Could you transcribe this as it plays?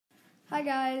Hi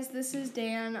guys, this is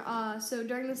Dan. So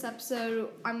during this episode,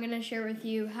 I'm going to share with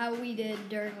you how we did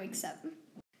during week 7.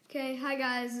 Okay, hi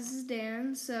guys, this is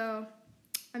Dan.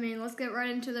 Let's get right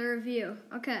into the review.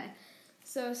 Okay,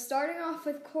 so starting off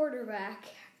with quarterback,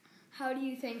 how do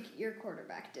you think your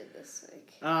quarterback did this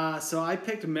week? So I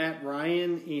picked Matt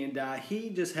Ryan, and he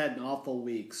just had an awful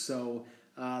week. So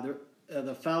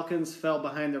the Falcons fell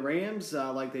behind the Rams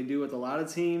like they do with a lot of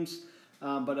teams.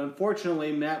 But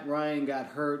unfortunately, Matt Ryan got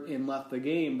hurt and left the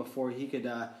game before he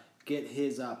could get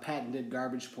his patented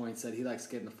garbage points that he likes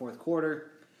to get in the fourth quarter.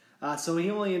 So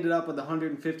he only ended up with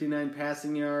 159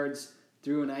 passing yards,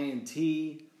 threw an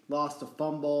INT, lost a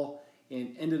fumble,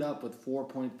 and ended up with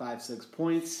 4.56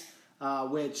 points,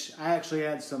 which I actually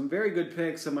had some very good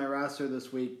picks in my roster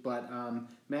this week, but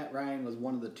Matt Ryan was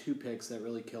one of the 2 picks that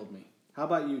really killed me. How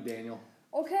about you, Daniel?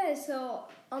 Okay, so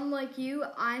unlike you,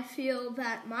 I feel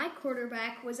that my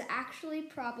quarterback was actually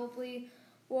probably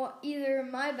either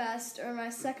my best or my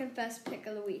second best pick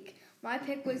of the week. My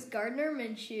pick was Gardner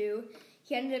Minshew.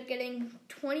 He ended up getting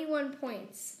 21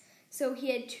 points. So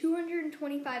he had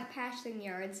 225 passing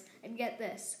yards, and get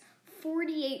this,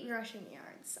 48 rushing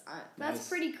yards. That's Nice.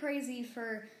 pretty crazy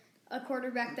for a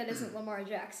quarterback that isn't Lamar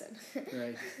Jackson.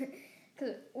 Right.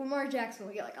 Because Lamar Jackson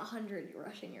will get like 100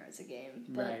 rushing yards a game.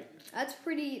 But Right.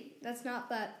 that's not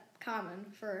that common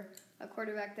for a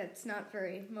quarterback that's not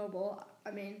very mobile.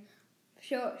 I mean,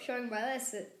 showing by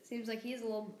this, it seems like he's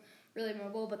really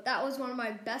mobile. But that was one of my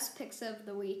best picks of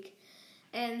the week.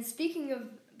 And speaking of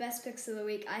best picks of the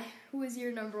week, who is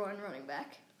your number 1 running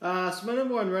back? So my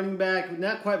number 1 running back,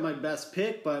 not quite my best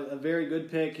pick, but a very good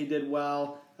pick. He did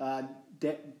well.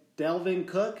 Dalvin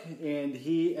Cook, and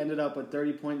he ended up with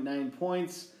 30.9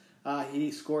 points. He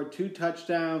scored 2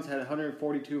 touchdowns, had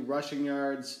 142 rushing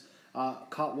yards,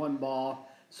 caught 1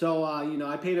 ball. So,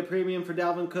 I paid a premium for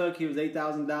Dalvin Cook. He was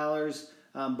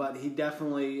 $8,000, but he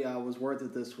definitely was worth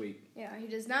it this week. Yeah, he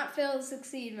does not fail to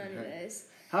succeed many days.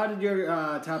 How did your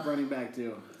top running back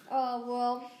do?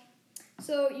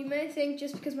 So you may think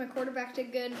just because my quarterback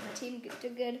did good, my team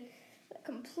did good. The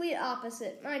complete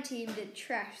opposite. My team did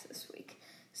trash this week.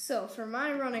 So for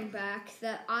my running back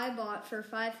that I bought for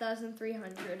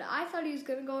 $5,300, I thought he was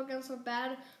going to go against a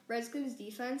bad Redskins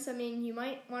defense. I mean, you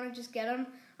might want to just get him.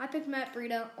 I picked Matt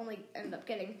Breida, only ended up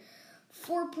getting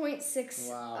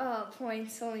 4.6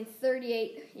 points, only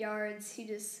 38 yards. He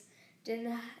just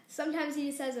didn't. Sometimes he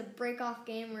just has a break-off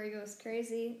game where he goes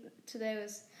crazy.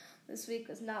 This week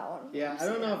was not one. Yeah, I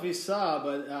don't know if you saw,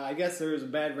 but I guess there was a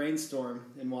bad rainstorm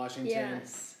in Washington.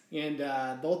 Yes. And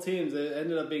both teams, it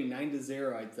ended up being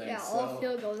 9-0, I think. Yeah, all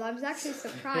field goals. I was actually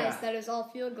surprised that it was all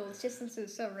field goals just since it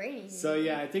was so rainy. So,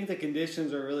 yeah, I think the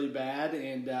conditions are really bad,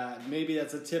 and maybe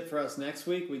that's a tip for us next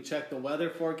week. We check the weather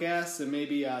forecast and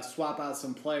maybe swap out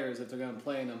some players if they're going to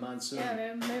play in a monsoon.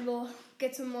 Yeah, maybe we'll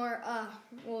get some more.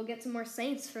 We'll get some more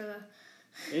Saints for the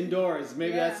indoors.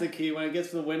 Maybe that's the key. When it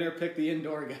gets to the winter, pick the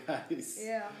indoor guys.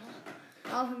 Yeah.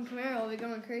 Alvin Kamara will be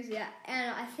going crazy. Yeah,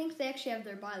 and I think they actually have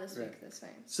their bye this week, the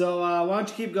Saints. So why don't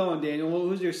you keep going, Daniel?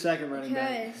 Who's your second running back?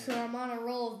 Okay, so I'm on a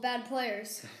roll of bad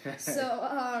players.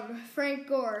 So Frank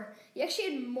Gore, he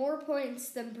actually had more points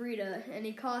than Breida, and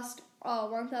he cost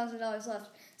 $1,000 left.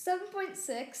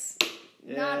 7.6.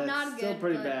 Yeah, not still good.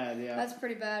 pretty bad. Yeah, that's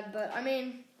pretty bad. But I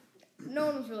mean, no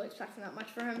one was really expecting that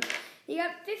much for him. He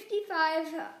got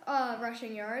 55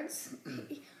 rushing yards.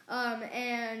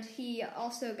 And he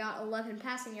also got 11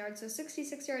 passing yards, so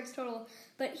 66 yards total.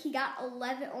 But he got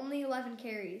only 11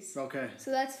 carries. Okay.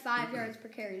 So that's 5 yards per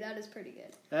carry. That is pretty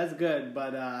good. That's good,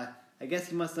 but I guess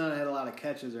he must not have had a lot of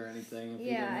catches or anything if he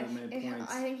didn't have many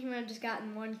points. I think he might have just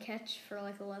gotten 1 catch for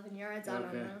like 11 yards. I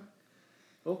don't know.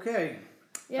 Okay.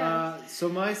 Yeah. So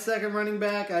my second running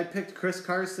back, I picked Chris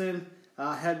Carson.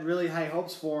 Had really high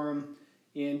hopes for him.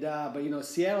 But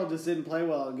Seattle just didn't play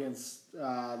well against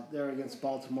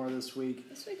Baltimore this week.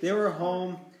 They were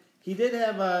home. He did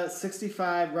have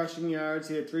 65 rushing yards.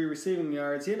 He had 3 receiving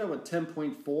yards. He ended up with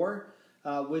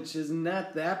 10.4, which is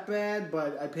not that bad.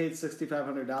 But I paid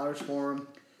 $6,500 for him.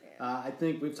 I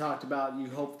think we've talked about you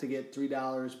hope to get 3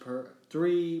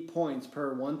 points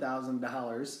per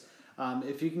 $1,000.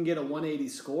 If you can get a 180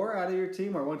 score out of your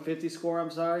team or 150 score,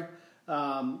 I'm sorry.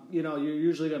 You're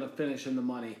usually going to finish in the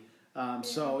money.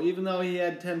 So even though he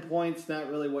had 10 points, not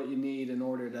really what you need in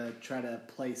order to try to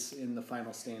place in the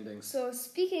final standings. So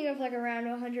speaking of like around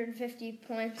 150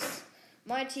 points,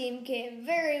 my team came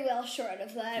very well short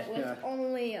of that with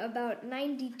only about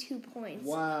 92 points.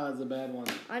 Wow, that's a bad one.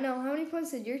 I know. How many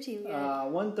points did your team get?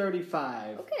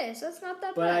 135. Okay, so that's not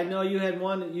that bad. But I know you had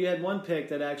one pick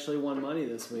that actually won money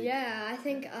this week. Yeah, I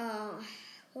think.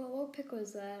 What What pick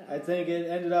was that? I think it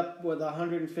ended up with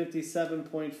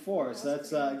 157.4. So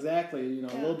that's exactly, a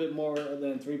little bit more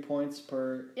than 3 points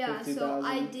per 50,000. So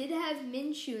I did have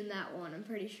Minshew in that one, I'm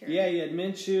pretty sure. Yeah, you had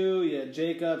Minshew, you had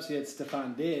Jacobs, you had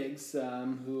Stephon Diggs,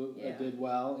 who did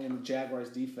well in the Jaguars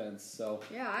defense. So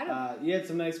you had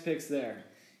some nice picks there.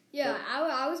 Yeah,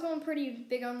 I was going pretty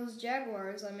big on those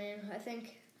Jaguars. I mean, I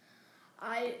think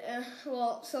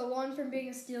so one from being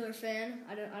a Steeler fan,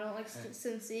 I don't like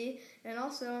Cincy, and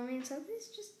also, I mean, Cincy's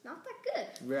just not that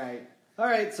good. Right. All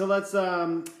right, so let's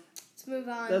move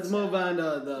on. Let's move on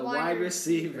to the wide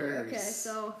receivers. Okay,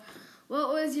 so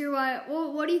what was your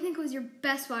what do you think was your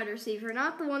best wide receiver?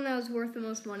 Not the one that was worth the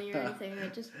most money or anything.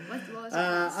 What was your best?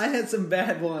 I had some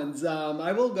bad ones.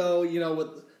 I will go,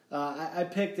 with I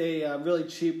picked a really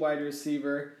cheap wide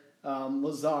receiver,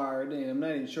 Lazard, and I'm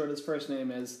not even sure what his first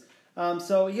name is.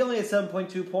 So he only had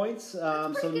 7.2 points.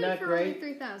 So good not for great.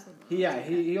 Only 3,000.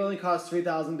 He only cost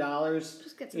 $3,000.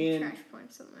 Just get some trash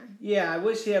points somewhere. Yeah, I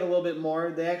wish he had a little bit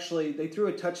more. They threw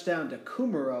a touchdown to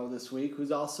Kumaro this week,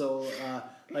 who's also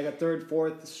like a third,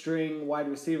 fourth string wide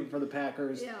receiver for the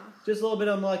Packers. Yeah. Just a little bit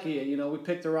unlucky. We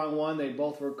picked the wrong one. They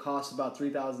both were cost about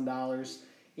 $3,000.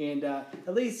 And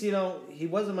at least, he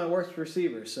wasn't my worst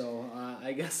receiver, so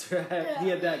I guess he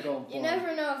had that going for him. You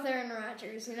never know with Aaron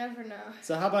Rodgers. You never know.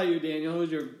 So how about you, Daniel?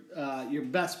 Who's your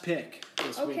best pick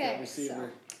this week at receiver?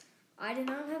 So I did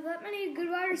not have that many good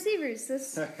wide receivers.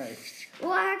 Right.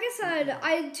 Well, I guess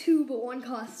I had two, but one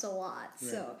cost a lot.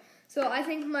 Right. So I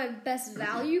think my best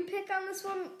value pick on this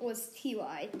one was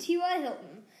T.Y.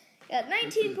 Hilton. At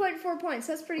 19.4 points,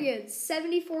 that's pretty good.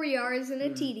 74 yards and a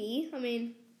TD. I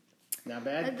mean, not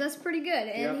bad. That's pretty good.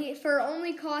 And he, for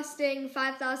only costing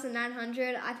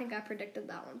 $5,900, I think I predicted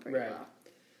that one pretty well.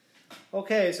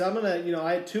 Okay, so I'm going to,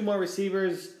 I had two more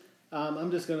receivers.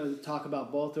 I'm just going to talk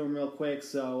about both of them real quick.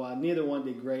 So neither one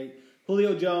did great.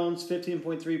 Julio Jones,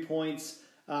 15.3 points.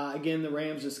 Again, the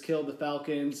Rams just killed the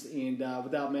Falcons. And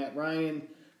without Matt Ryan,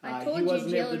 he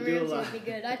wasn't able to do a lot. Jalen Ramsey would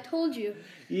be good. I told you.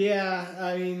 Yeah,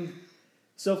 I mean...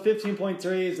 So 15.3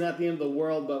 is not the end of the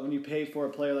world, but when you pay for a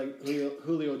player like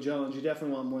Julio Jones, you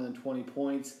definitely want more than 20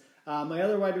 points. My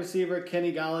other wide receiver,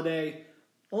 Kenny Golladay,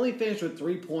 only finished with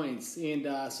 3 points, and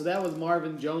so that was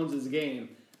Marvin Jones' game.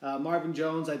 Marvin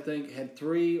Jones, I think, had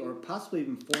 3 or possibly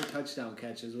even 4 touchdown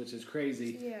catches, which is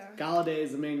crazy. Yeah. Golladay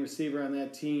is the main receiver on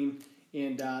that team,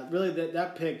 and really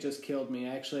that pick just killed me.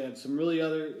 I actually had some really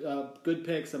other good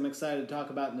picks I'm excited to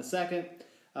talk about in a second.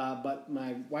 But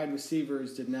my wide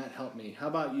receivers did not help me. How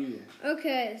about you?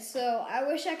 Okay, so I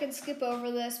wish I could skip over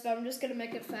this, but I'm just going to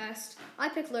make it fast. I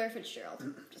picked Larry Fitzgerald.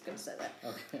 Just going to say that.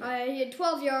 Okay. He had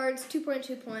 12 yards,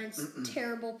 2.2 points.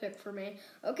 Terrible pick for me.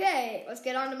 Okay, let's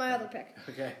get on to my other pick.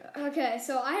 Okay,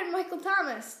 so I had Michael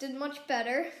Thomas. Did much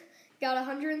better. Got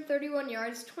 131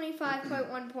 yards,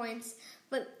 25.1 points.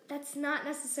 But that's not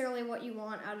necessarily what you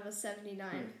want out of a $79.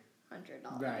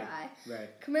 $100 guy.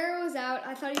 Right. Kamara was out.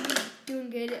 I thought he'd be doing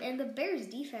good, and the Bears'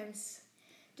 defense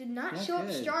did not show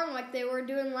up strong like they were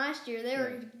doing last year. They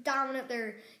were dominant.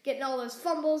 They're getting all those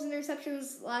fumbles,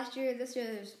 interceptions last year. This year,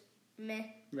 there's meh.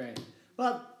 Right.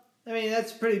 Well, I mean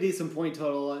that's a pretty decent point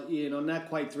total. Not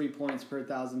quite 3 points per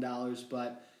 $1,000,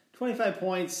 but 25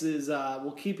 points is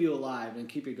will keep you alive and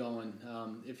keep you going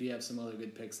if you have some other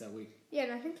good picks that week. Yeah,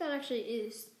 and I think that actually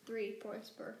is 3 points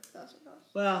per $1,000.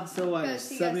 Well, so what?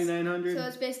 7,900. So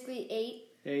it's basically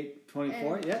 8.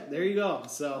 24. Yeah, there you go.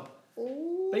 So,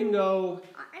 bingo.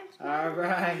 All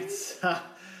right.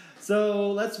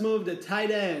 So let's move to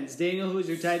tight ends. Daniel, who's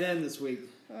your tight end this week?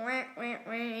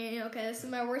 Okay, this is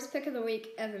my worst pick of the week,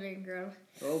 Evan Ingram.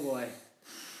 Oh boy.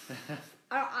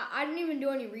 I didn't even do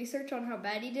any research on how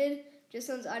bad he did. Just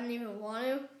since I didn't even want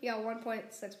to, he got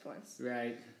 1.6 points.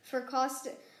 Right. For cost,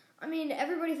 I mean,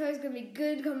 everybody thought he was going to be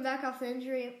good coming back off the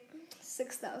injury.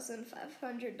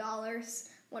 $6,500,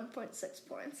 1.6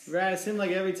 points. Right, it seemed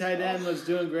like every tight end was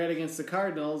doing great against the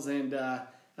Cardinals, and I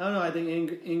don't know, I think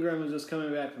Ingram was just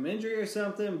coming back from injury or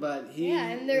something, but he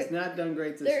has not done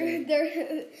great this year.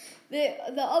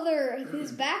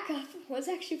 His backup was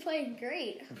actually playing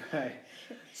great. Right.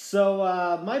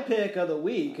 So my pick of the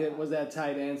week was that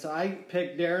tight end. So I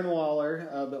picked Darren Waller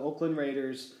of the Oakland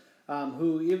Raiders,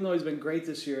 who, even though he's been great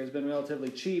this year, has been relatively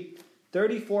cheap.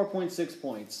 34.6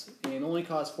 points and only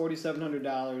cost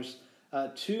 $4,700.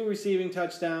 2 receiving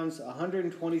touchdowns,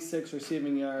 126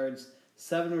 receiving yards,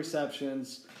 7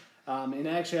 receptions. And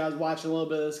actually, I was watching a little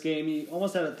bit of this game. He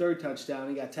almost had a third touchdown.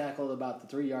 He got tackled about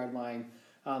the 3-yard line.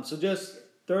 So just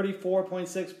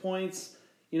 34.6 points.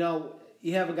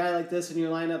 You have a guy like this in your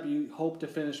lineup, you hope to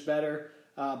finish better.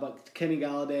 But Kenny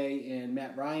Golladay and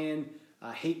Matt Ryan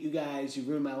I hate you guys. You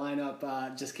ruined my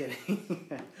lineup. Just kidding.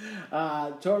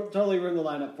 Totally ruined the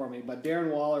lineup for me. But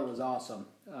Darren Waller was awesome.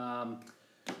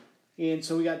 And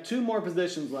so we got 2 more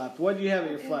positions left. What do you have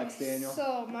at your flex, Daniel?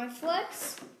 So my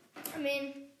flex,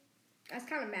 I was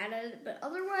kind of mad at it, but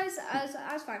otherwise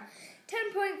I was fine.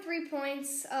 10.3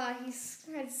 points. He's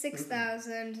had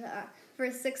 6,000 for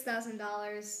 $6,000.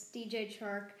 DJ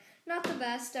Chark, not the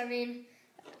best.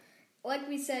 Like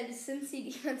we said,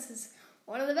 Cincy defense is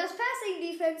one of the best passing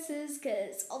defenses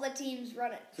because all the teams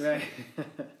run it. Right.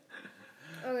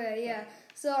 Okay, yeah.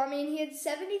 So, he had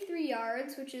 73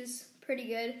 yards, which is pretty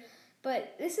good.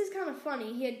 But this is kind of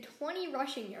funny. He had 20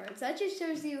 rushing yards. That just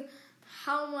shows you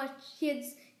how much he had.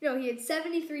 He had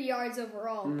 73 yards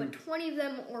overall, but 20 of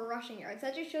them were rushing yards.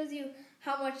 That just shows you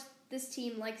how much this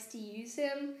team likes to use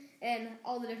him and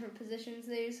all the different positions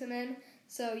they use him in.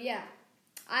 So, yeah.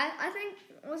 I think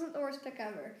it wasn't the worst pick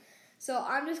ever. So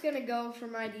I'm just going to go for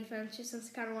my defense just since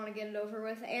I kind of want to get it over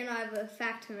with. And I have a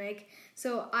fact to make.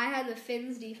 So I had the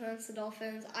Fins defense, the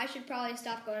Dolphins. I should probably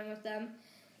stop going with them.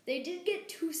 They did get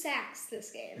 2 sacks this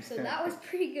game, so that was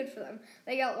pretty good for them.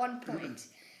 They got 1 point.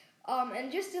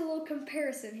 And just a little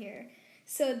comparison here.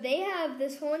 So they have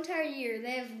this whole entire year,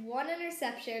 they have 1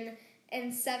 interception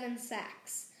and 7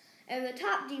 sacks. And the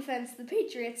top defense, the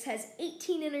Patriots, has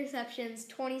 18 interceptions,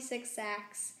 26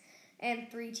 sacks,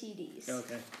 and 3 TDs.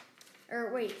 Okay.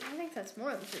 Or wait, I think that's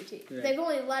more than 3 TDs. Right. They've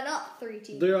only let up 3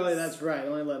 TDs. That's right.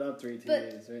 Only let up 3 TDs,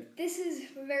 but right? This is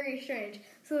very strange.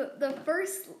 So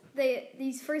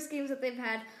these first games that they've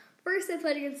had, first they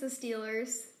played against the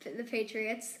Steelers, the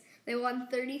Patriots. They won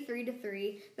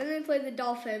 33-3. Then they played the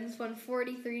Dolphins, won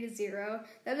 43-0.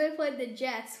 Then they played the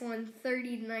Jets, won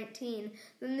 30-19.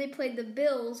 Then they played the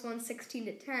Bills, won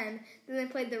 16-10. Then they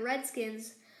played the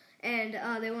Redskins, and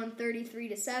they won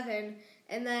 33-7.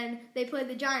 And then they played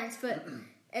the Giants,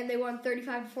 and they won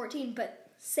 35-14. But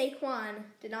Saquon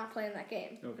did not play in that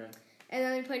game. Okay. And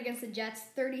then they played against the Jets,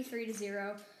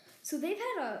 33-0. So they've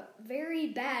had a very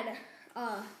bad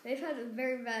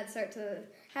start to.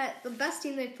 The best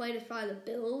team they've played is probably the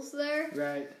Bills there.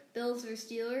 Right. Bills or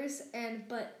Steelers.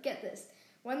 But get this.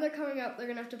 When they're coming up, they're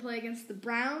going to have to play against the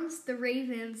Browns, the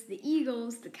Ravens, the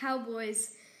Eagles, the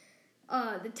Cowboys,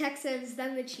 the Texans,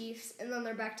 then the Chiefs, and then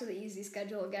they're back to the easy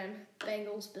schedule again.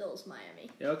 Bengals, Bills, Miami.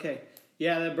 Okay.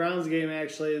 Yeah, the Browns game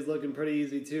actually is looking pretty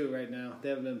easy too right now. They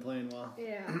haven't been playing well.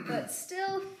 Yeah, but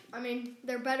still,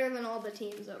 they're better than all the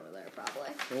teams over there, probably.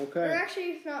 Okay. They're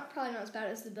actually probably not as bad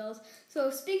as the Bills.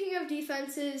 So speaking of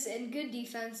defenses and good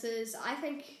defenses, I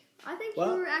think you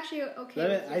were actually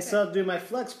okay. I still have to do my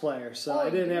flex player, so I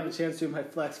didn't have a chance to do my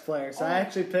flex player. So I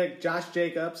actually picked Josh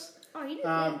Jacobs. Oh, he did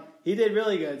good. He did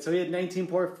really good. So he had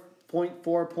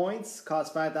 19.4 points,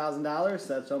 cost $5,000.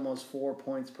 That's almost 4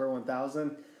 points per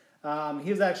 1,000. He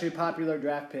was actually a popular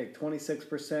draft pick.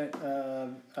 26%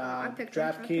 of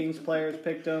DraftKings players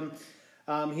picked him.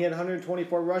 He had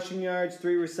 124 rushing yards,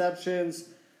 3 receptions.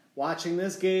 Watching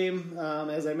this game,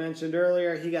 as I mentioned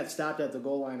earlier, he got stopped at the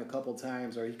goal line a couple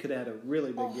times, or he could have had a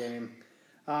really big game.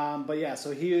 But yeah,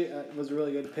 so he was a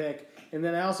really good pick. And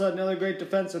then I also had another great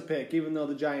defensive pick. Even though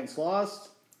the Giants lost,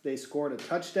 they scored a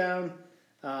touchdown.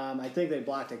 I think they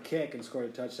blocked a kick and scored a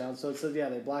touchdown. So it says,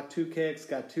 they blocked 2 kicks,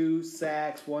 got 2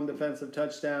 sacks, 1 defensive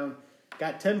touchdown,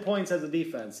 got 10 points as a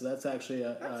defense. So that's actually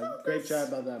a great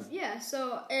job by them. Yeah.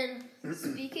 So, and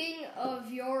speaking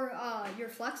of your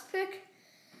flex pick,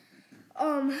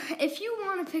 if you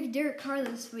want to pick Derek Carr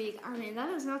this week, that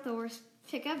is not the worst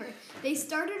pick ever. They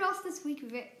started off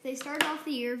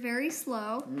the year very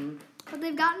slow. Mm-hmm. But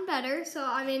they've gotten better, so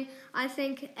I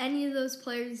think any of those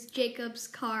players, Jacobs,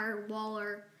 Carr,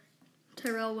 Waller,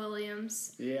 Tyrell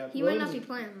Williams, he might not be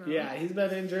playing though. Yeah, he's been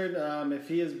injured. If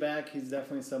he is back, he's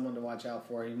definitely someone to watch out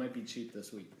for. He might be cheap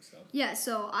this week. So yeah,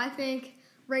 so I think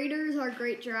Raiders are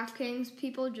great DraftKings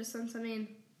people, just since they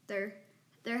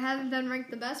haven't been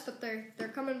ranked the best, but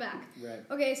they're coming back. Right.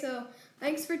 Okay, so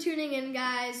thanks for tuning in,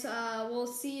 guys. We'll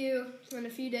see you in a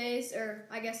few days, or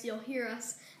I guess you'll hear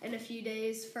us in a few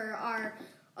days for our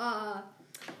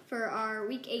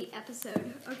Week 8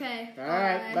 episode. Okay. All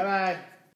right. Bye-bye.